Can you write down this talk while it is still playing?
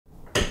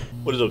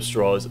What is up,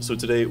 Straws? So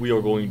today we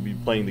are going to be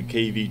playing the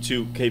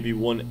KV2,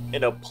 KV1,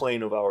 and a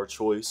plane of our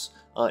choice.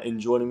 And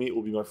joining me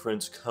will be my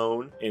friends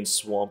Cone and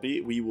Swampy.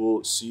 We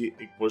will see,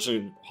 we're just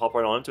going to hop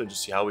right on into it and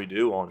just see how we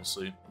do,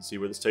 honestly, and see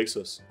where this takes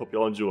us. Hope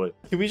y'all enjoy.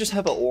 Can we just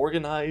have an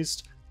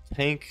organized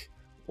tank,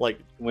 like...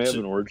 Can we have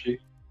an orgy?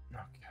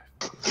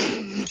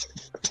 Okay.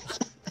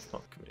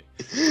 Fuck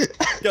me.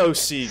 Go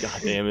C,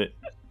 goddammit.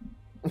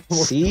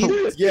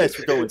 C? Yes,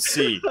 we're going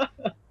C.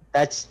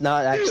 That's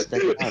not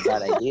a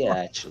bad idea,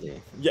 actually.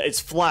 Yeah,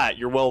 it's flat.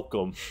 You're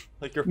welcome.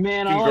 Like your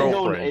Man, I like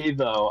going A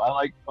though. I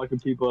like fucking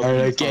people. I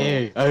like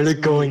A. I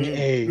like going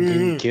A.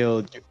 Getting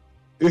killed.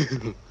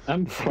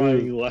 I'm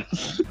crying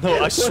left.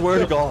 No, I swear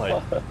to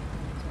God.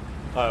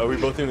 Are we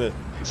both in the?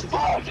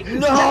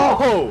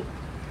 No!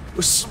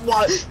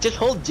 What? Just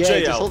hold J. J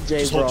just out. hold J,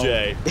 Just bro. hold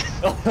J.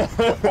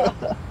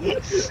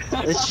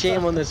 Let's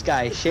shame on this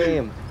guy.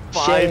 Shame.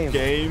 5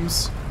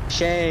 games.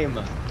 Shame.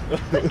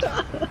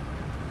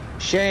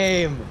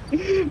 Shame.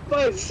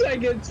 5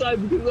 seconds,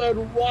 because I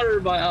had water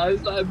in my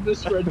eyes. I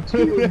misread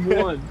 2 and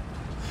 1.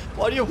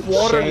 Why do you have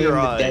water in your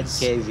Shame, eyes?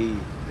 dead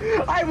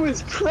KV. I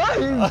was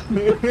crying.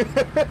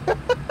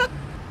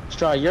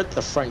 Straw, you're at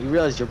the front. You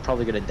realize you're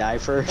probably gonna die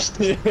first.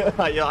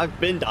 Yeah, I've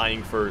been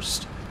dying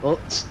first. Well,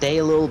 stay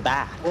a little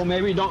back. Well,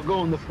 maybe don't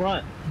go in the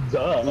front.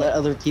 Duh. Let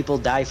other people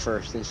die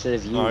first instead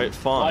of you. All right,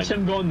 fine. Watch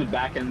him go in the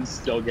back and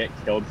still get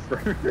killed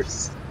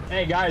first.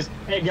 Hey guys,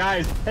 hey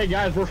guys, hey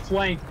guys, we're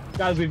flanked.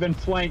 Guys, we've been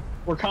flanked.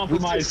 We're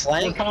compromised.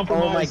 We're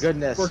compromised. Oh my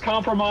goodness. We're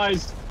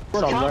compromised.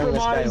 We're So I'm running this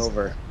guy compromised.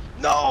 over.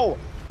 No!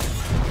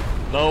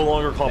 No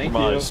longer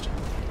compromised.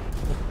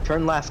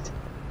 Turn left.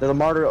 There's a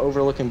martyr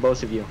overlooking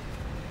both of you.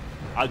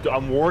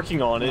 I'm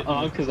working on it.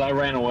 Because I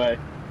ran away.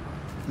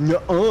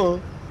 No.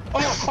 Oh,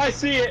 I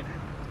see it.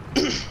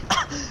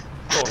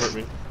 Don't hurt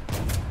me.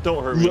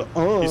 Don't hurt me.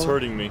 He's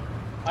hurting me.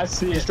 I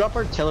see Just it. drop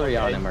artillery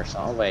on him or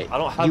something. Oh, wait. I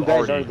don't have You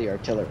guys arty. are the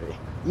artillery.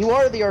 You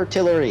are the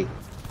artillery.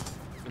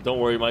 Don't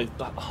worry, my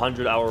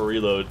 100-hour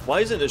reload.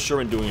 Why isn't this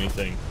Sherman doing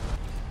anything?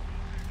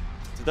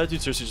 Did that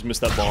dude seriously just miss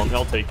that bomb?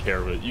 I'll take care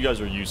of it. You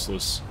guys are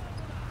useless.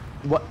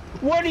 What?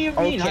 What do you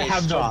mean? Okay, I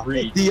have stop. no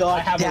reach. The I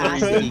have no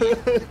audacity.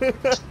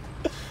 reach.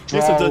 You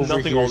guys have done Over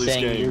nothing here all these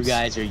saying games. You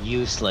guys are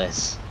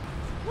useless.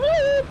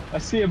 I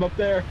see him up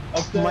there.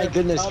 Up there. My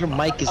goodness, your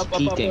mic is up,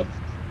 peaking. up.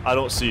 I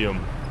don't see him.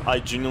 I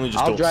genuinely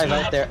just I'll don't drive see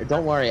him. out there.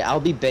 Don't worry, I'll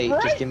be bait.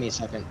 Right. Just give me a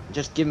second.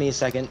 Just give me a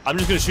second. I'm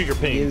just gonna shoot your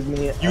ping. Give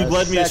me You a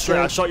led me astray.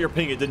 I second. shot your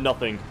ping. It did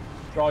nothing.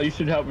 Draw, you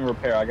should help me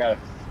repair. I got a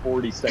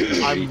 40 seconds.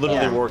 I'm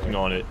literally Yeah. working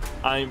on it.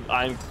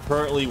 I'm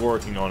currently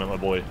working on it, my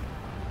boy.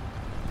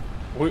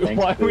 Thanks,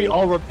 Why are we dude.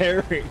 all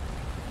repairing?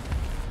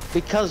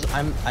 Because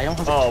I don't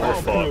have a Oh, we're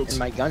trap fucked. and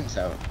my gun's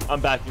out. I'm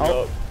backing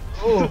Oh.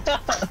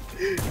 up.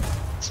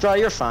 Straw,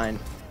 you're fine.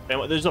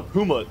 And there's a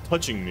puma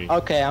touching me.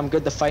 Okay, I'm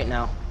good to fight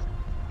now.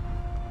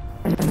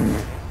 I don't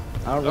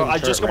Oh, really I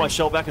just got my range.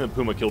 shell back and the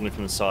puma killed me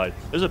from the side.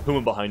 There's a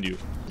puma behind you.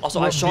 Also,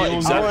 I Well, shot Bill,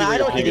 exactly I where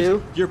your don't ping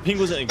do. is. Your ping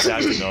wasn't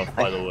exact enough,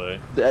 by the way.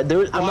 I'm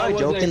Well, I not wasn't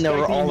joking, they were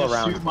expecting all to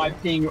around. Shoot my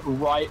ping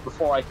right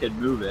before I could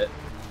move it.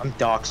 I'm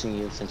doxing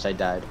you since I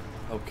died.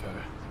 Okay.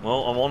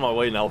 Well, I'm on my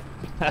way now.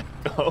 Back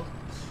up.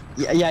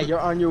 Yeah, you're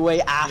on your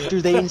way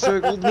after they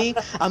encircled me.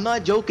 I'm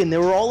not joking, they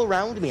were all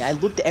around me. I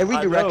looked every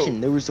I know.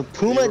 direction. There was a They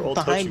puma were all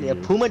behind me, a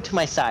touching you. puma to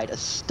my side, a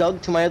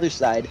stug to my other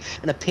side,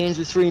 and a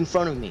Panzer III in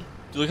front of me.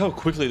 Dude, look how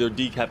quickly they're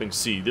decapping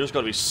C. There's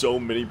gotta be so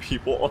many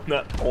people on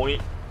that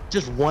point.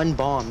 Just one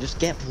bomb. Just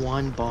get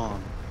one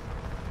bomb.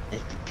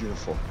 It'd be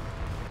beautiful.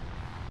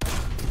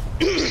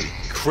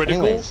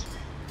 Critical? Anyways,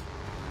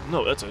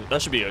 No,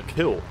 that should be a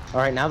kill.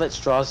 all right. Now that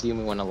Straw's the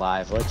only one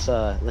alive,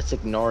 let's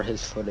ignore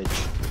his footage.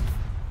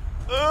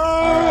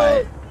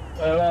 Alright.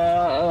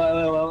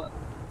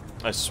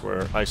 I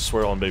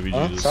swear on baby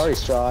Huh? Jesus. Sorry,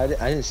 Straw. I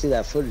didn't see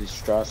that footage,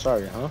 Straw.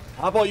 Sorry, huh?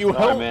 How about you Oh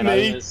help man, I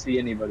me? didn't see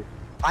anybody.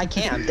 I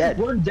can't. I'm dead.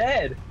 We're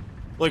dead.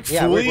 Like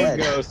Yeah, we're fully? dead.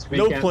 Ghost, we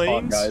No can't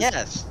planes? talk, guys.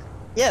 Yes.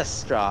 Yes,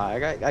 Straw. I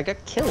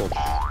got killed.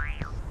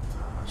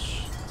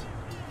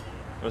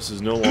 This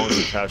is no longer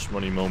a cash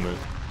money moment.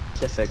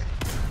 Pacific.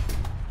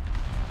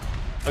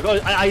 I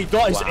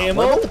got his Wow.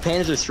 ammo. What about the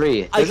Panzer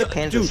III? There's a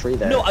Panzer III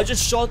there. No, I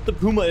just shot the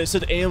puma and it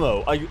said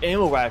ammo. I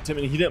ammo racked him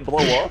and he didn't blow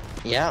up.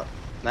 Yeah,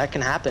 that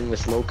can happen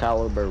with low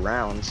caliber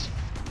rounds.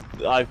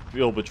 I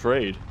feel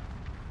betrayed.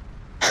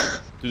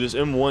 Dude, this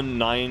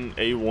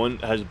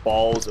M19A1 has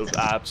balls of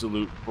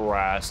absolute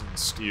brass and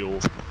steel.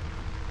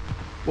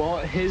 Well,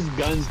 his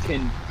guns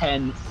can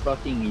pen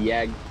fucking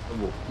Yag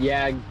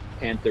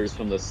Panthers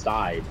from the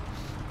side.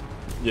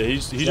 Yeah, he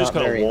It's just not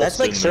kind of very- waltzed That's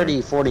like in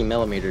 30, 40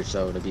 millimeters,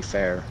 though, to be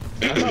fair.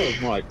 I thought it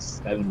was more like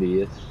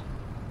 70-ish.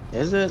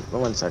 Is it?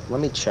 One sec. Let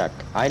me check.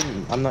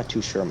 I'm not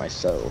too sure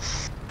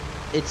myself.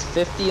 It's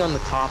 50 on the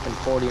top and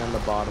 40 on the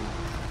bottom.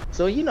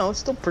 So, you know, it's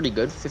still pretty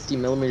good. 50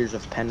 millimeters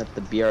of pen at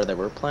the BR that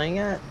we're playing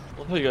at. I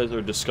love how you guys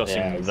are discussing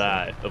Yeah,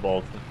 that of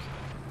all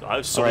things. I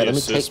have so All right, many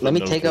let me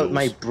take out kills.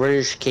 my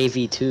British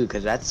KV2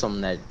 because that's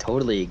something that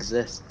totally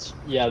exists.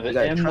 Yeah, the You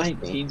gotta trust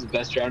me. M19's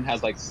best round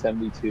has like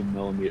 72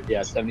 millimeter.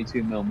 Yeah,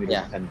 72 millimeters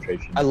Yeah.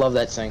 penetration. I love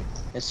that thing.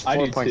 It's I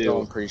do 4.0, too.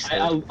 I'm pretty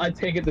sure. I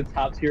take it to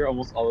top tier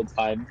almost all the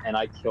time, and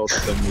I kill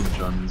so many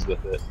Germans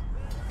with it.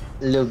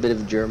 A little bit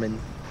of German.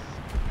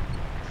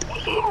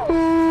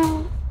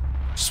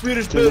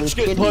 Swedish Little bitch,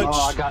 get kitty. punched.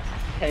 Oh, I got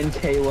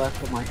 10k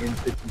left on my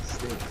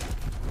M56.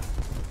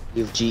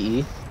 You have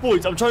GE?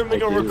 Boys, I'm trying to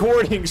make I a do.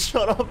 recording.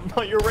 Shut up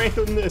about your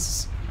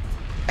randomness.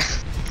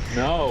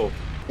 No.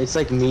 It's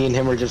like me and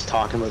him were just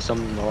talking about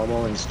something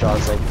normal and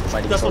Straw's like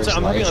fighting That's for what his I'm saying.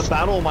 I'm having life. a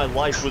battle of my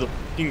life with a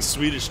fucking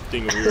Swedish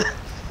thing over here.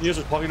 You guys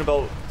are talking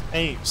about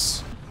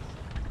tanks.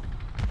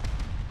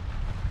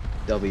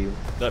 W.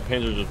 That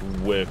Panzer just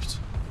whipped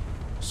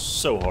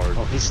so hard.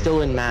 Oh, he's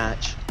still in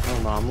match. I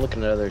don't know, I'm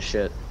looking at other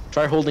shit.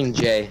 Try holding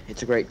J.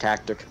 It's a great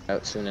tactic.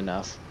 Out soon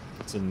enough.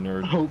 It's a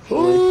nerd.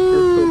 Hopefully,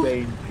 Kurt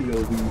Cobain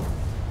POV.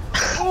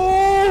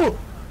 Oh!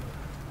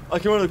 I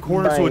came around the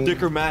corner to a Bang.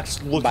 Dicker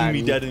Max looking me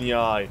Bang. dead in the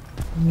eye.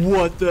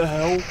 What the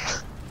hell?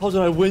 How did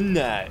I win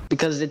that?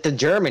 Because it's a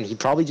German, he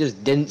probably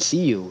just didn't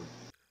see you.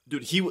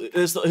 Dude,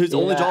 his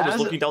only job was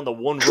looking down the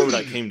one road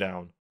I came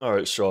down.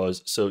 Alright,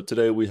 Straws. So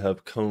today we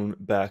have Cone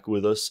back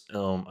with us.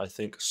 I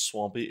think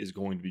Swampy is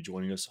going to be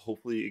joining us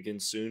hopefully again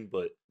soon,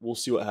 but we'll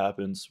see what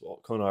happens. Well,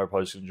 Cone and I are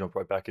probably just going to jump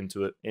right back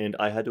into it. And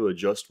I had to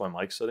adjust my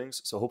mic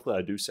settings, so hopefully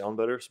I do sound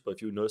better. But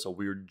if you notice a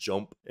weird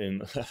jump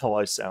in how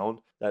I sound,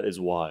 that is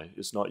why.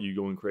 It's not you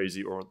going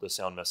crazy or the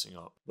sound messing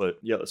up. But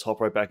yeah, let's hop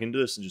right back into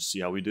this and just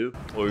see how we do.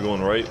 Are we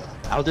going right?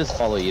 I'll just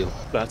follow you.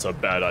 That's a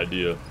bad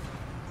idea.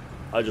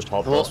 I just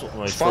hopped Well, off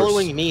my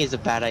following me is a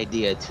bad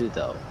idea too,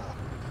 though.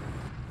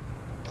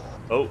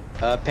 Oh,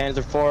 Panzer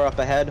IV up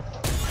ahead.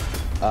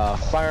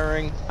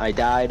 Firing. I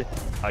died.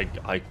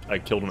 I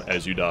killed him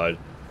as you died.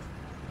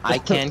 I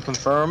can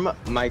confirm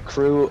my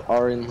crew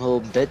are in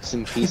little bits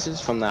and pieces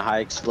from the high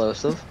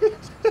explosive.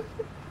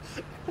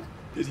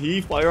 Did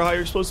he fire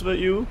higher explosive at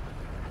you?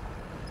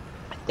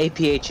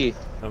 APHE.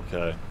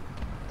 Okay.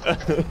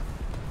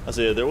 I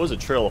say there was a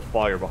trail of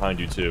fire behind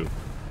you too.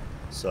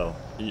 So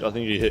I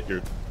think you hit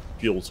your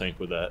fuel tank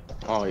with that.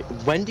 Oh,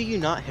 when do you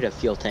not hit a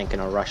fuel tank in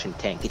a Russian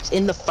tank? It's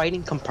in the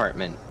fighting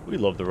compartment. We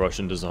love the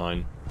Russian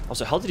design.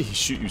 Also, how did he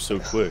shoot you so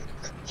quick?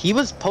 He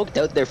was poked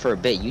out there for a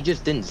bit. You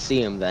just didn't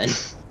see him then.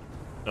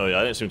 Oh yeah,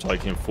 I didn't see him until I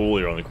came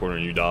fully around the corner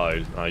and you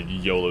died. I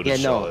YOLO'd a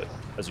shot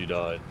as you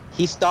died.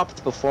 He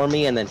stopped before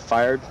me and then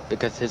fired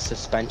because his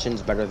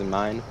suspension's better than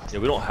mine. Yeah,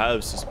 we don't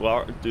have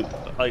dude,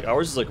 like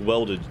ours is like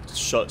welded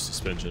shut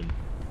suspension.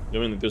 I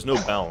mean, like, there's no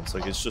bounce.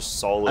 Like it's just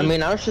solid. I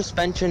mean, our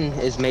suspension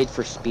is made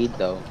for speed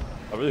though.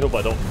 I really hope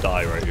I don't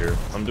die right here.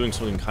 I'm doing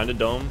something kind of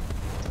dumb.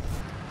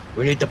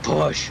 We need to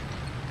push.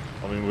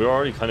 I mean, we're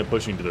already kind of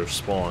pushing to their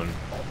spawn.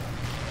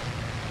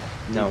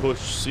 Do No. we push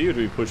C or do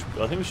we push?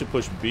 I think we should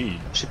push B.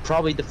 Should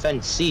probably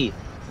defend C.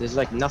 There's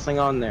like nothing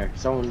on there.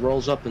 Someone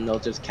rolls up and they'll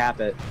just cap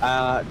it.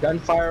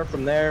 Gunfire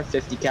from there,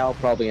 50 cal,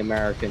 probably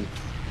American.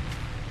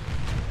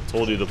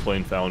 Told you the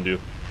plane found you.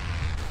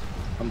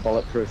 I'm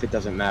bulletproof, it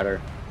doesn't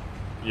matter.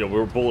 Yeah,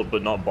 we're bullet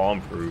but not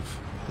bomb proof.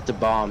 It's a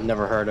bomb,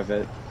 never heard of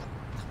it.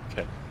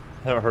 Okay.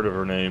 Haven't heard of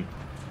her name.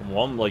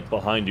 Well, I'm like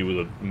behind you with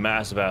a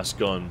massive ass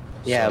gun.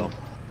 Yeah. So,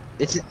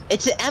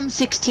 It's an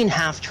M16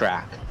 half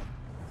track.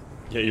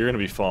 yeah, you're gonna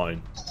be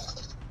fine.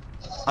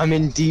 I'm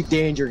in deep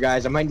danger,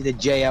 guys. I might need to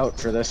J out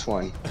for this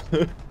one.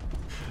 You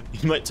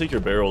might take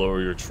your barrel over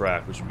your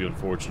track, which would be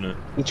unfortunate.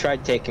 He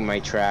tried taking my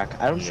track.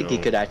 I don't think he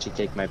No. could actually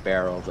take my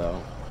barrel,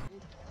 though.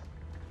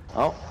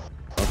 Oh,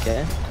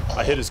 okay.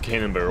 I hit his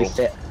cannon We barrel.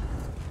 fit.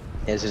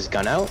 Is his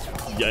gun out?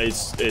 Yeah,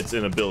 it's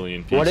in a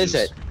billion pieces. What is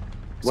it?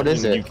 What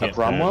is Something you it? A can't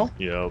Cromwell?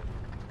 pin. Yeah.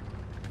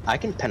 I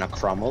can pin a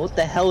Cromwell. What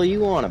the hell are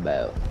you on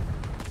about?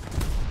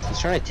 He's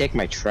trying to take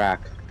my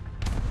track.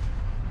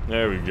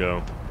 There we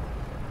go.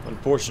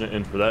 Unfortunate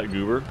end for that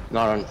goober.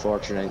 Not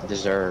unfortunate,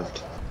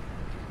 deserved.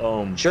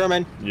 Sherman.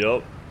 Sherman,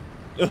 Yep.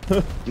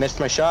 missed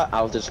my shot.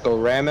 I'll just go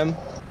ram him.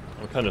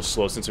 I'm kind of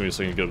slow since I'm just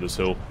going to get up this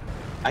hill.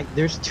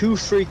 There's 2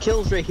 free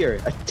kills right here.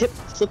 A tip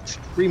flipped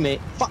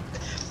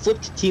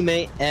flipped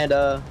teammate, and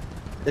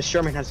the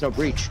Sherman has no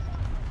breach.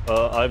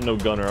 I have no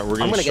gunner.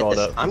 We're I'm getting gonna get shot this-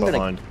 at I'm from gonna-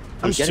 behind.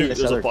 I'm getting this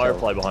There's other a kill.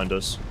 firefly behind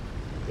us.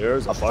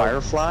 There's A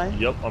firefly?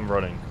 Yep, I'm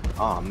running.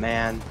 Oh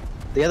man,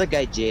 the other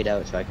guy J'd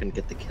out, so I couldn't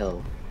get the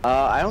kill.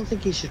 I don't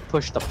think he should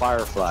push the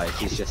firefly if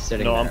he's just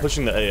sitting No, there. I'm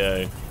pushing the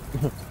AA.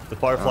 The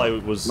firefly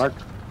was Mark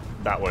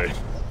that way.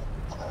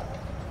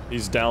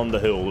 He's down the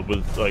hill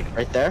with like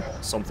right there.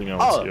 something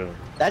else. Oh, Yeah.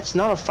 that's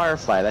not a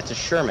firefly. That's a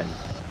Sherman.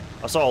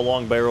 I saw a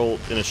long barrel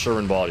in a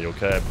Sherman body.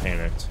 Okay, I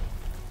panicked.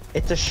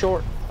 It's a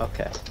short.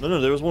 Okay. No,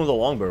 there was one with a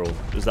long barrel.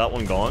 Is that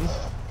one gone?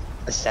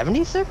 A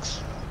 76?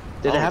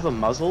 Did Oh. it have a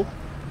muzzle?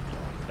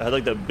 It had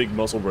like that big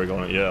muscle brake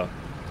on it. Yeah.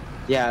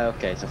 Yeah.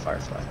 Okay, it's a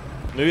firefly.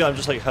 Maybe I'm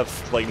just like have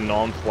like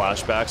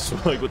non-flashbacks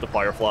to like what the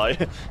Firefly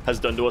has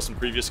done to us in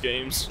previous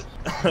games.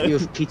 You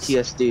have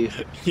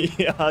PTSD.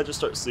 Yeah, I just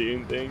start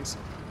seeing things.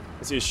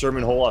 I see a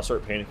Sherman hole, I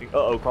start panicking.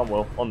 Uh-oh,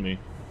 Cromwell, on me.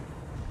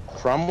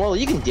 Cromwell,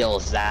 you can deal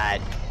with that.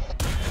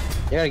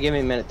 You gotta give me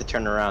a minute to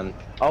turn around.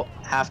 Oh,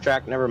 half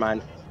track. Never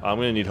mind. I'm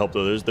gonna need help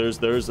though. There's a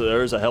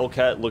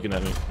Hellcat looking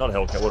at me. Not a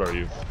Hellcat. What are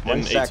you?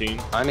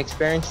 M18. I'm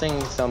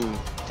experiencing some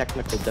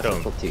technical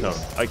difficulties. Cone.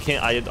 I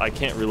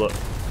can't reload.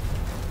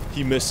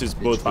 He misses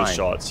both of his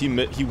shots. He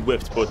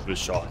whipped both of his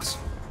shots.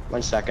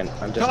 1 second.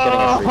 I'm just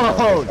getting a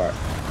free car.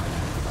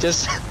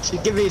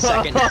 Just give me a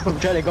second. I'm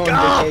trying to go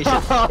on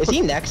vacation. Is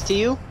he next to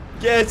you?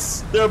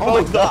 Yes, they're both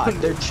Oh my god,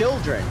 done. they're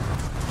children.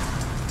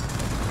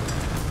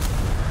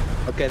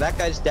 Okay, that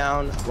guy's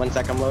down. 1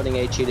 sec, I'm loading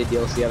HE to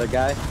deal with the other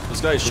guy.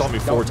 This guy shot me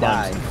 4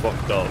 times and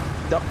fucked up.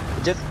 Don't,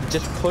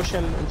 just push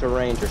him into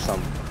range or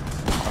something.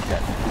 Okay,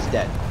 he's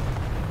dead.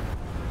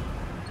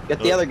 Get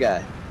the other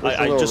guy.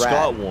 I just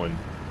got one.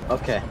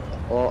 Okay,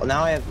 well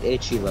now I have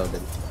HE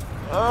loaded.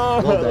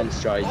 Oh, Well done,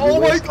 Straw.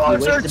 my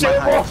god, you're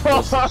terrible!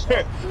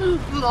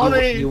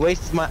 You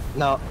wasted my...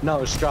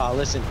 No, Straw,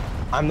 listen.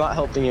 I'm not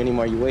helping you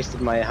anymore. You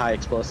wasted my high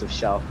explosive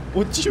shell.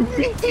 What do you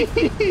mean?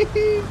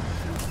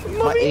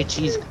 My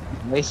HE's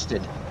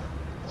wasted.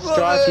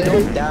 Straw, if you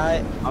don't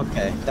die...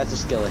 Okay, that's a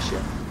skill issue.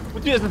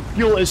 What do you have a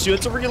fuel issue?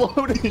 It's a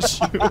reload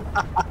issue.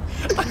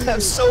 I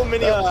have so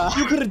many.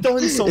 You could have done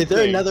something. Is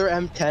there another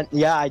M10?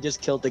 Yeah, I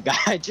just killed the guy.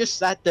 I just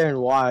sat there and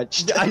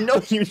watched. I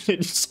know you did,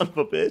 you son of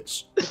a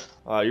bitch.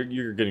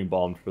 You're getting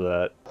bombed for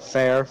that.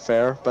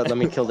 Fair, but let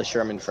me kill the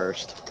Sherman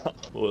first.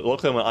 Well,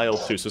 luckily I'm an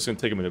IL-2, so it's gonna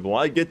take a minute. But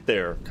when I get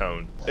there,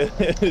 Cone,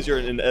 it is your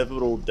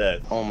inevitable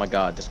death. Oh my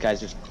god, this guy's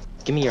just...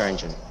 Give me your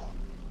engine.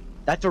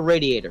 That's a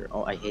radiator.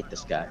 Oh, I hate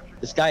this guy.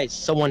 This guy is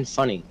so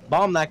unfunny.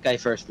 Bomb that guy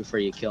first before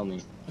you kill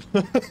me.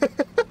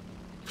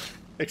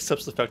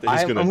 Accepts the fact that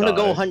he's gonna die. I'm gonna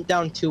go hunt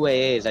down 2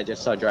 AAs I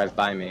just saw drive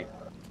by me.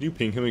 Can you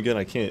ping him again?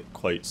 I can't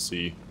quite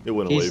see. It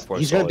went away before I saw it.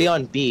 He's gonna be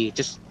on B.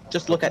 Just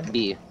look at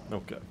B.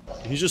 Okay.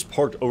 He's just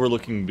parked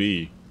overlooking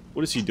B.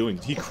 What is he doing?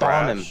 Did he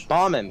crash?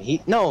 Bomb him.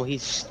 No,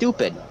 he's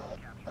stupid.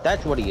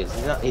 That's what he is.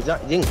 He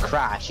didn't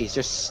crash. He's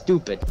just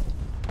stupid.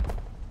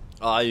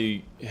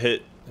 I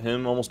hit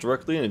him almost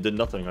directly and it did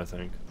nothing, I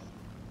think.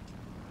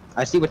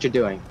 I see what you're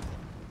doing.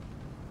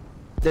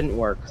 Didn't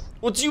work.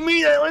 What do you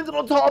mean? I landed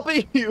on top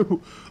of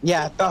you!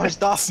 Yeah, it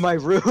bounced off my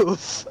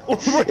roof.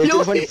 Really? It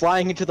just went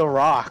flying into the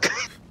rock.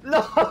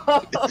 No!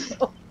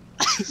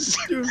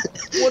 Dude,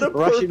 what a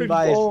Russian perfect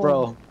bias, bomb.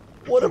 bro.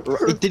 What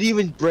a It didn't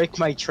even break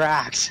my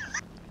tracks.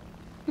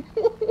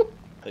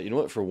 Hey, you know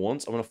what? For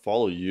once, I'm gonna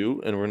follow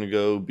you, and we're gonna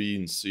go B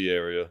and C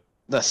area.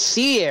 The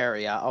C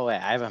area? Oh wait,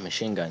 I have a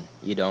machine gun.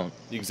 You don't.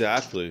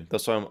 Exactly.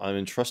 That's why I'm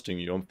entrusting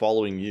you. I'm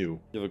following you.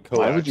 You have a coax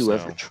Why would you now.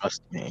 ever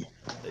trust me?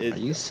 Are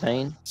you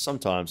sane?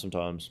 Sometimes.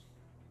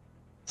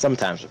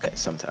 Sometimes, okay,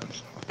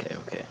 sometimes.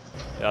 Okay.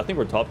 Yeah, I think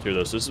we're top tier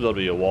though, so this is about to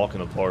be a walk in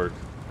the park.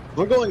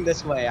 We're going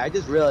this way. I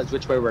just realized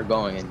which way we're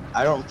going, and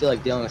I don't feel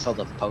like dealing with all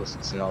the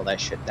posts and all that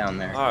shit down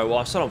there. Alright, well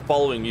I said I'm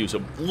following you, so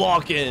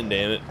lock in,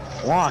 damn it.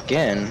 Walk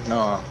in?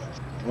 No.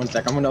 1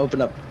 sec, I'm gonna open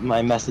up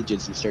my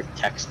messages and start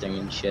texting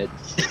and shit.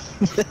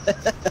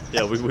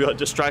 Yeah, we got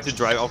distracted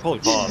driving. I'll call the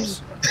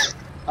cops.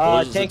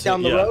 Tank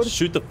down the road?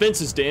 Shoot the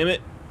fences, damn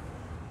it.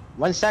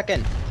 1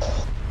 second.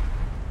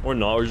 Or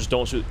not, or just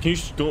don't shoot. Can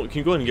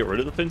you go ahead and get rid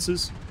of the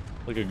fences?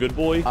 Like a good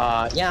boy?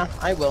 Yeah,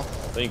 I will.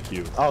 Thank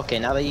you. Okay,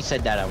 now that you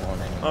said that, I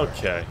won't anymore.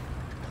 Okay.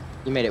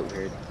 You made it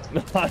weird.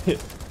 I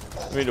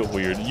made it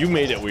weird. You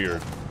made it weird.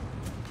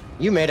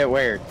 You made it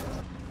weird.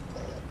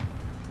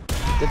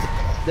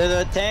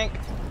 The tank.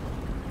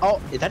 Oh,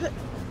 is that it?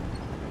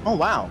 Oh,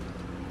 wow.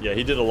 Yeah,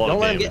 he did a lot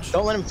of damage.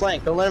 Don't let him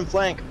flank. Don't let him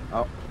flank.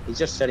 Oh, he's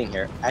just sitting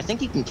here. I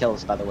think he can kill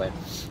us, by the way.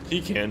 He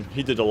can.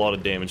 He did a lot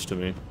of damage to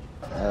me.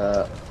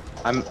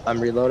 I'm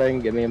reloading.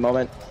 Give me a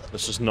moment.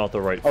 That's just not the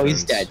right Oh, fence.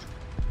 he's dead.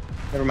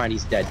 Never mind,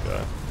 he's dead.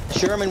 Okay.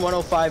 Sherman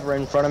 105 are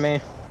in front of me.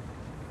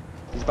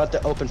 He's about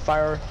to open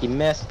fire. He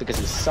missed because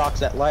he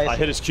sucks at life. I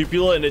hit his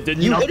cupola and it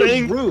did You nothing.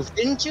 hit his roof,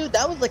 didn't you?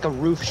 That was like a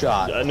roof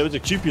shot. I know it's a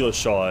cupola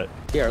shot.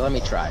 Here, let me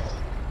try.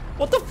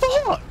 What the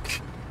fuck?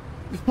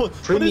 What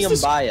Premium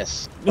is this?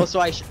 bias. Also,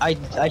 I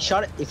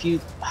shot it. If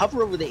you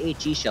hover over the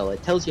HE shell,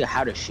 it tells you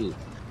how to shoot.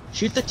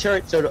 Shoot the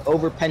turret so it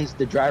overpens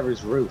the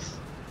driver's roof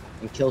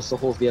and kills the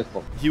whole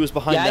vehicle. He was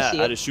behind Yeah, I that. see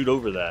I had it. to shoot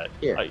over that.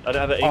 Here. I'd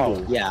have an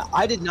angle. Oh, yeah.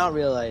 I did not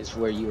realize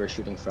where you were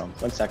shooting from.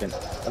 1 second.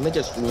 Let me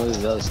just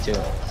remove those two.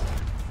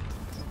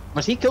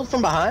 Was he killed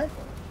from behind?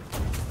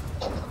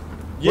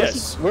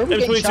 Yes. Where are we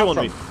getting M22 shot on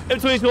me. from?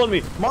 M22 on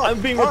me.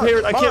 I'm being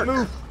repaired. I can't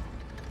move.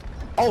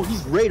 Oh,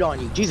 he's right on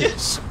you. Jesus.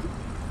 Yes.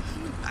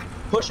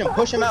 Push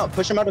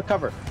him out of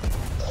cover.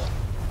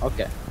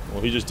 Okay.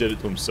 Well, he just did it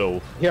to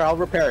himself. Here, I'll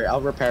repair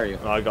you.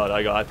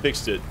 I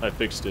fixed it.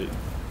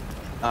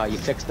 You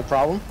fixed the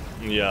problem?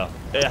 Yeah.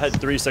 It had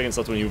 3 seconds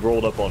left when he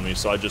rolled up on me,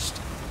 so I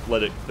just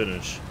let it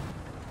finish.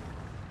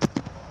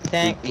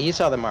 Tank, you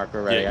saw the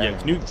marker, right? Yeah,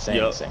 can you...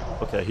 Yeah.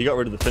 Okay, he got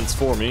rid of the fence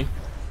for me.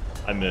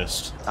 I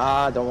missed.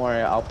 Don't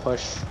worry, I'll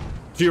push.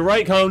 To your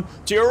right, Cone!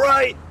 To your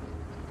right!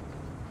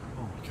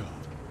 Oh my god.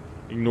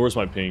 Ignores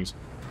my pings.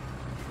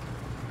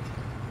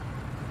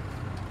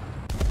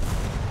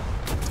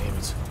 Damn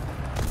it.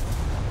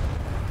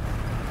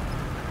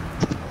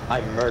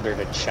 I murdered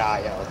a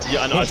child.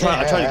 Yeah, I know. I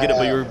tried to get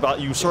it,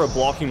 but you started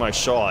blocking my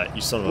shot.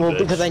 You son of a bitch. Well,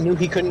 because I knew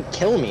he couldn't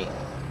kill me.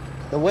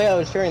 The way I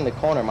was turning the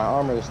corner, my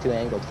armor was too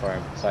angled for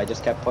him, so I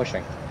just kept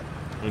pushing.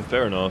 I mean,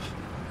 fair enough.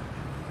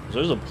 So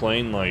there's a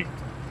plane like.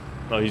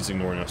 Oh, he's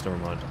ignoring us. Never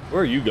mind.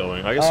 Where are you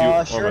going? I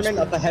guess you. Sherman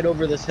up ahead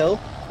over this hill.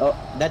 Oh,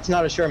 that's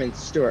not a Sherman.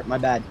 It's Stuart. My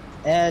bad.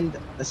 And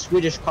a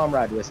Swedish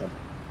comrade with him.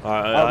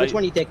 Which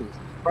one are you taking?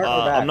 Front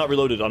or back? I'm not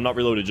reloaded. I'm not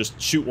reloaded. Just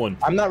shoot one.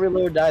 I'm not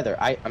reloaded either.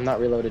 I'm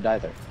not reloaded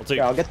either.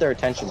 I'll get their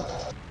attention.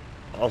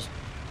 I'll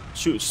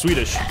shoot.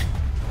 Swedish.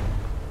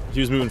 He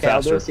was moving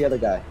faster. faster. I'll the other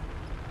guy.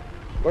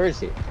 Where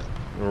is he?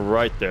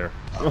 Right there.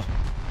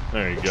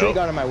 There you go. The tree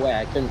got in my way.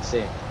 I couldn't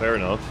see. Fair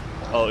enough.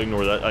 I'll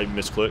ignore that. I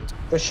misclicked.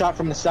 First shot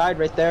from the side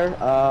right there.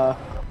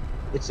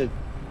 It's a.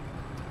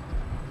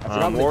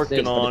 I'm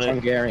working on it.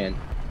 Hungarian.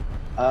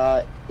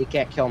 He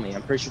can't kill me.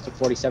 I'm pretty sure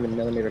it's a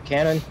 47mm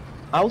cannon.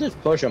 I'll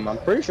just push him. I'm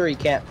pretty sure he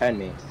can't pen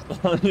me.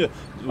 Yeah.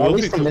 At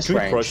least from this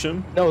range. Crush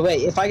him? No,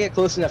 wait. If I get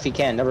close enough, he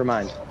can. Never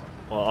mind.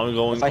 Well, I'm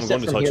going. If I I'm step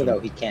going to from touch here, him. though,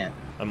 he can't.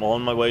 I'm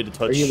on my way to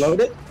touch. Are you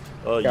loaded?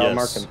 Yes. I'll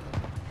mark him.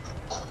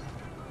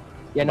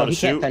 Yeah, no, he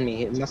can't pen me.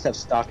 He must have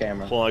stock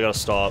ammo. Well, I gotta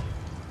stop.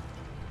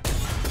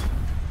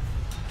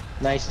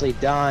 Nicely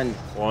done.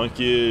 Thank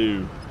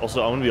you.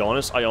 Also, I'm gonna be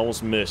honest. I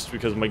almost missed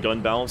because my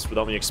gun bounced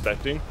without me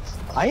expecting.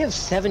 I have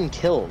 7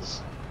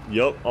 kills.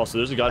 Yup. Also,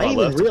 there's a guy on my left.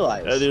 I didn't even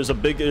realize. There's a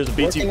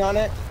BT. Working on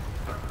it.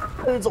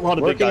 There's a lot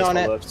of big guys on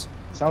my left.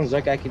 Sounds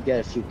like I could get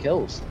a few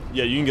kills.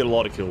 Yeah, you can get a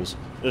lot of kills.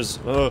 There's.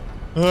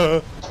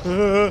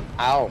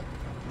 Ow.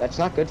 That's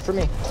not good for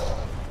me.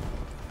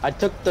 I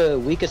took the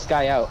weakest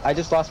guy out. I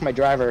just lost my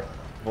driver.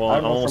 Well,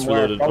 I'm almost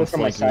reloaded. I'm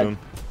from my side. him.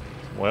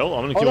 Well,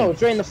 I'm gonna kill him. Oh no,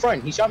 it's right in the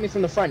front. He shot me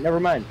from the front.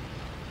 Never mind.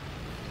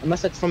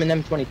 Unless that's from an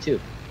M22.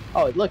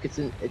 Oh, look, it's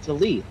a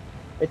Lee.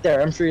 Right there,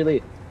 M3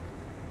 Lee.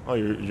 Oh,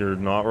 you're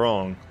not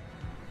wrong.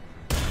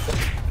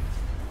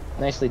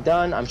 Nicely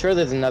done. I'm sure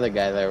there's another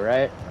guy there,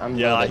 right?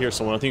 Yeah, I hear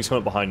someone. I think he's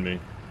coming behind me.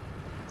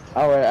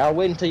 Alright, I'll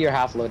wait until you're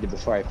half loaded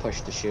before I push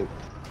to shoot.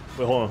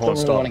 Wait, hold on,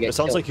 stop. It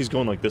sounds like he's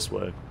going like this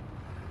way.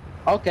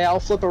 Okay, I'll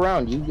flip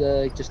around.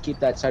 You just keep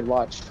that side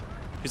watched.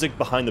 He's like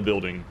behind the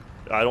building.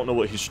 I don't know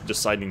what he's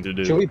deciding to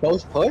do. Should we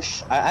both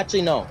push?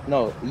 Actually, no.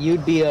 No,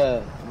 you'd be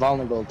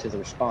vulnerable to the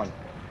respawn.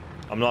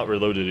 I'm not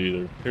reloaded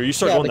either. Here, you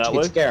start going that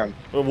way. Scare him.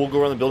 We'll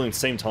go around the building at the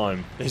same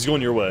time. He's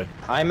going your way.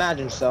 I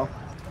imagine so.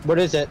 What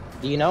is it?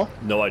 Do you know?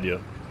 No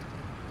idea.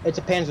 It's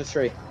a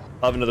Panzer III.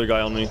 I have another guy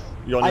on me.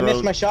 You're on I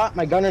missed my shot.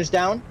 My gunner's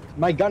down.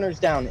 My gunner's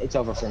down. It's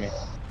over for me.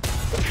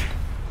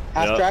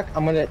 Half track.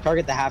 I'm gonna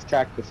target the half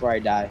track before I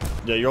die.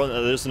 Yeah, you're on.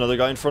 There's another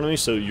guy in front of me,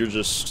 so you're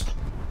just.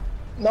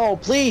 No,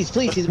 please,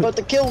 he's about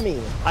to kill me.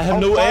 I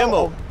have no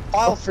ammo.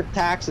 I'll file for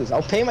taxes.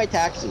 I'll pay my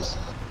taxes.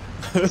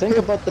 Think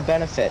about the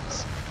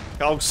benefits.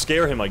 I'll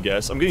scare him, I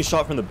guess. I'm getting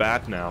shot from the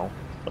back now.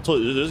 I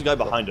told you, there's a guy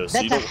behind us.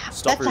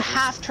 That's a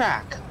half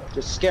track.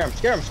 Just scare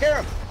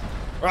him.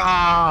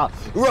 Rah!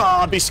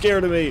 Rah! Be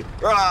scared of me!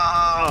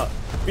 Rah!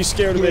 Be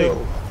scared of me!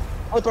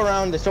 Flip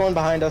around, there's someone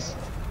behind us.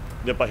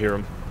 Yep, I hear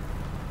him.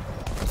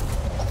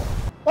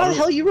 Why the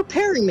hell are you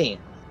repairing me?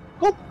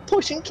 Go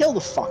push and kill the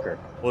fucker.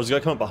 Well, there's a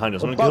guy coming behind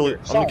us. I'm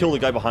gonna kill the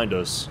guy behind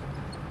us.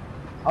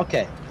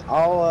 Okay,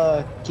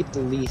 I'll keep the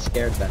Lee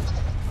scared then.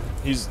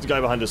 The guy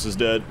behind us is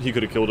dead. He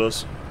could have killed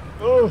us.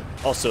 Oh.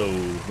 Also,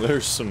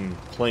 there's some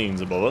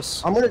planes above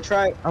us. I'm gonna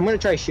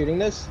try shooting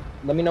this.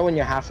 Let me know when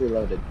you're half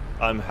reloaded.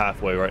 I'm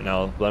halfway right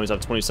now. That means I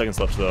have 20 seconds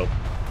left though.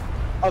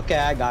 Okay,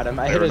 I got him.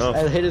 I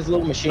hit his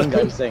little machine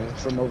gun thing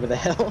from over the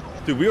hill.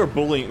 Dude, we are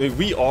bullying.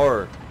 We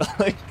are.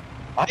 I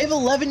have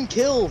 11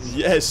 kills.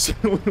 Yes,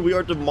 we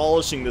are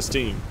demolishing this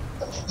team.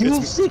 You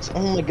have 6.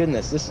 Oh my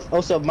goodness.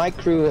 Also, my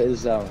crew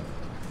is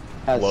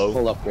has low.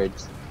 Full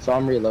upgrades, so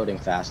I'm reloading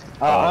fast.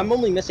 I'm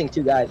only missing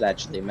 2 guys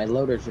actually. My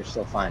loaders are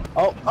still fine.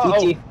 Oh,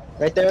 BT,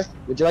 right there.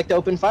 Would you like to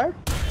open fire?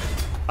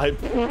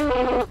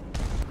 Come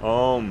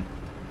on,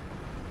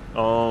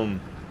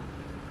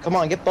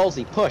 get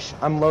ballsy. Push.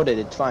 I'm loaded.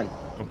 It's fine.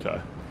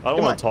 Okay. I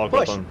don't want to talk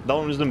about them. That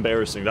one was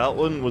embarrassing. That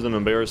one was an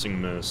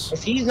embarrassing miss.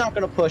 If he's not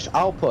gonna push,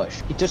 I'll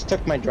push. He just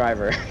took my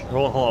driver.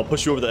 Hold on. I'll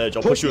push you over the edge.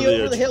 I'll push you over the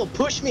edge. Push me over the hill.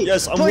 Push me.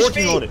 Yes, I'm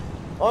working on it.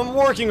 I'm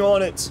working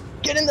on it.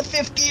 Get in the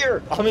 5th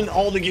gear. I'm in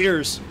all the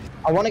gears.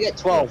 I want to get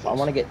 12. I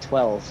want to get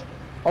 12.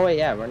 Oh wait,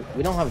 yeah.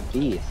 We don't have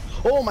B.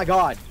 Oh my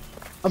God.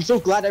 I'm so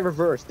glad I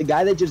reversed. The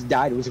guy that just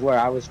died was where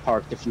I was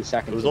parked a few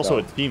seconds ago. It was also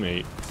a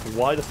teammate.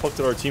 Why the fuck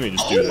did our teammate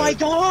just do that? Oh my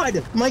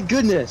God. My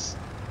goodness.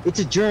 It's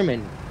a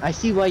German. I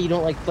see why you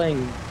don't like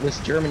playing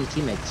with German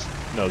teammates.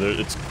 No,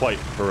 it's quite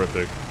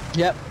horrific.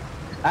 Yep.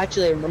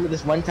 Actually, I remember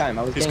this one time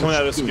I was coming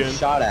at us again.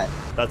 Shot at.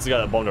 That's the guy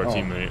that bombed our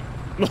teammate.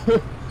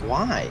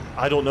 Why?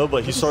 I don't know,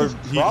 but he started.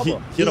 He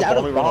hit a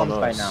bombing run on us.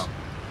 By now.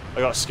 I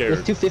got scared.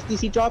 With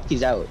 250s he dropped.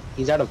 He's out.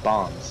 He's out of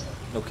bombs.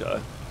 Okay.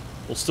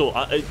 Well, still,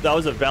 that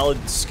was a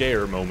valid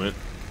scare moment.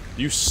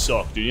 You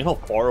suck, dude. You know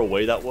how far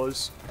away that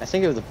was? I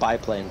think it was a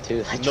biplane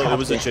too. No, it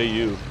was a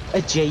JU.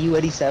 A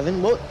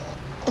JU-87? What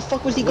the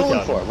fuck was he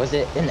going for? Was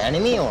it an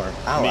enemy or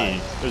ally?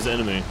 Me. It was an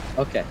enemy.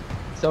 Okay.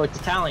 So it's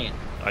Italian.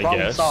 I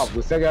Problem guess. solved.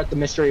 We figured out the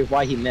mystery of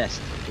why he missed.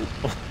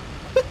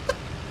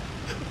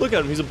 Look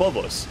at him, he's above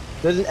us.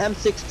 There's an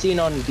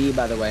M16 on B,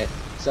 by the way,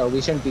 so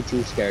we shouldn't be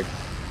too scared.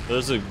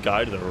 There's a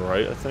guy to the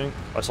right, I think.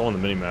 I saw on the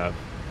mini-map.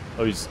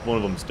 Oh, one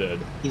of them's dead.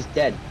 He's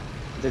dead.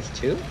 There's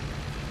two?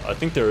 I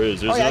think there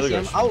is. There's oh, yeah, I another see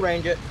him. guy. I'll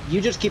range it. You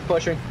just keep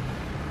pushing.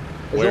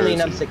 There's Where only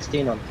an is he?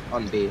 M16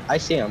 on B. I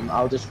see him.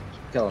 I'll just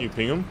kill him. You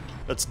ping him?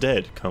 That's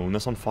dead, Cone.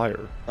 That's on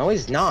fire. No,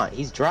 he's not.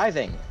 He's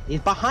driving.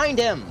 He's behind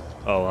him.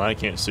 Oh, I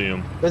can't see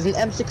him. There's an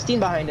M16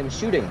 behind him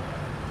shooting.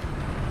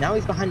 Now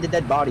he's behind the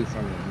dead body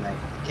from me,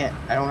 and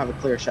I don't have a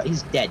clear shot.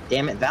 He's dead.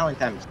 Damn it,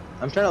 Valentine.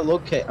 I'm trying to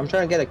locate. I'm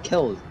trying to get a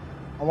kill.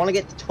 I want to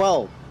get to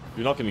 12.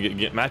 You're not gonna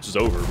get matches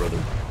over, brother.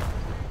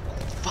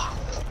 Fuck.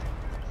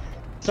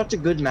 Such a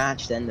good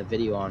match to end the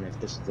video on if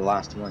this is the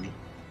last one.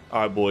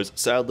 Alright, boys.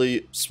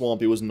 Sadly,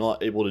 Swampy was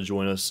not able to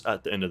join us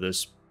at the end of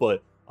this,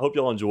 but I hope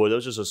y'all enjoyed. That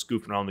was just a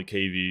scoop around the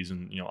KVs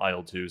and,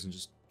 IL2s and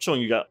just showing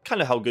you guys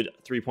kind of how good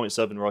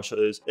 3.7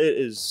 Russia is. It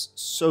is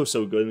so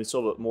good, and they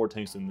still have more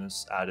tanks than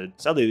this added.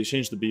 Sadly, they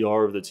changed the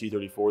BR of the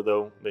T-34,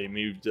 though. They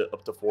moved it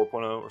up to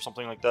 4.0 or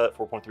something like that.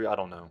 4.3, I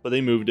don't know. But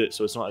they moved it,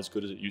 so it's not as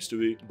good as it used to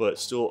be. But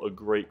still a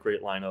great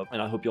lineup,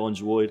 and I hope y'all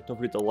enjoyed. Don't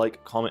forget to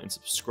like, comment, and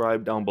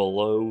subscribe down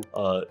below.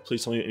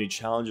 Please tell me any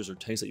challenges or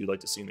tanks that you'd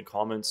like to see in the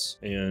comments,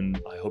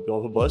 and I hope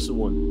y'all have a blessed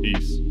one.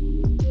 Peace.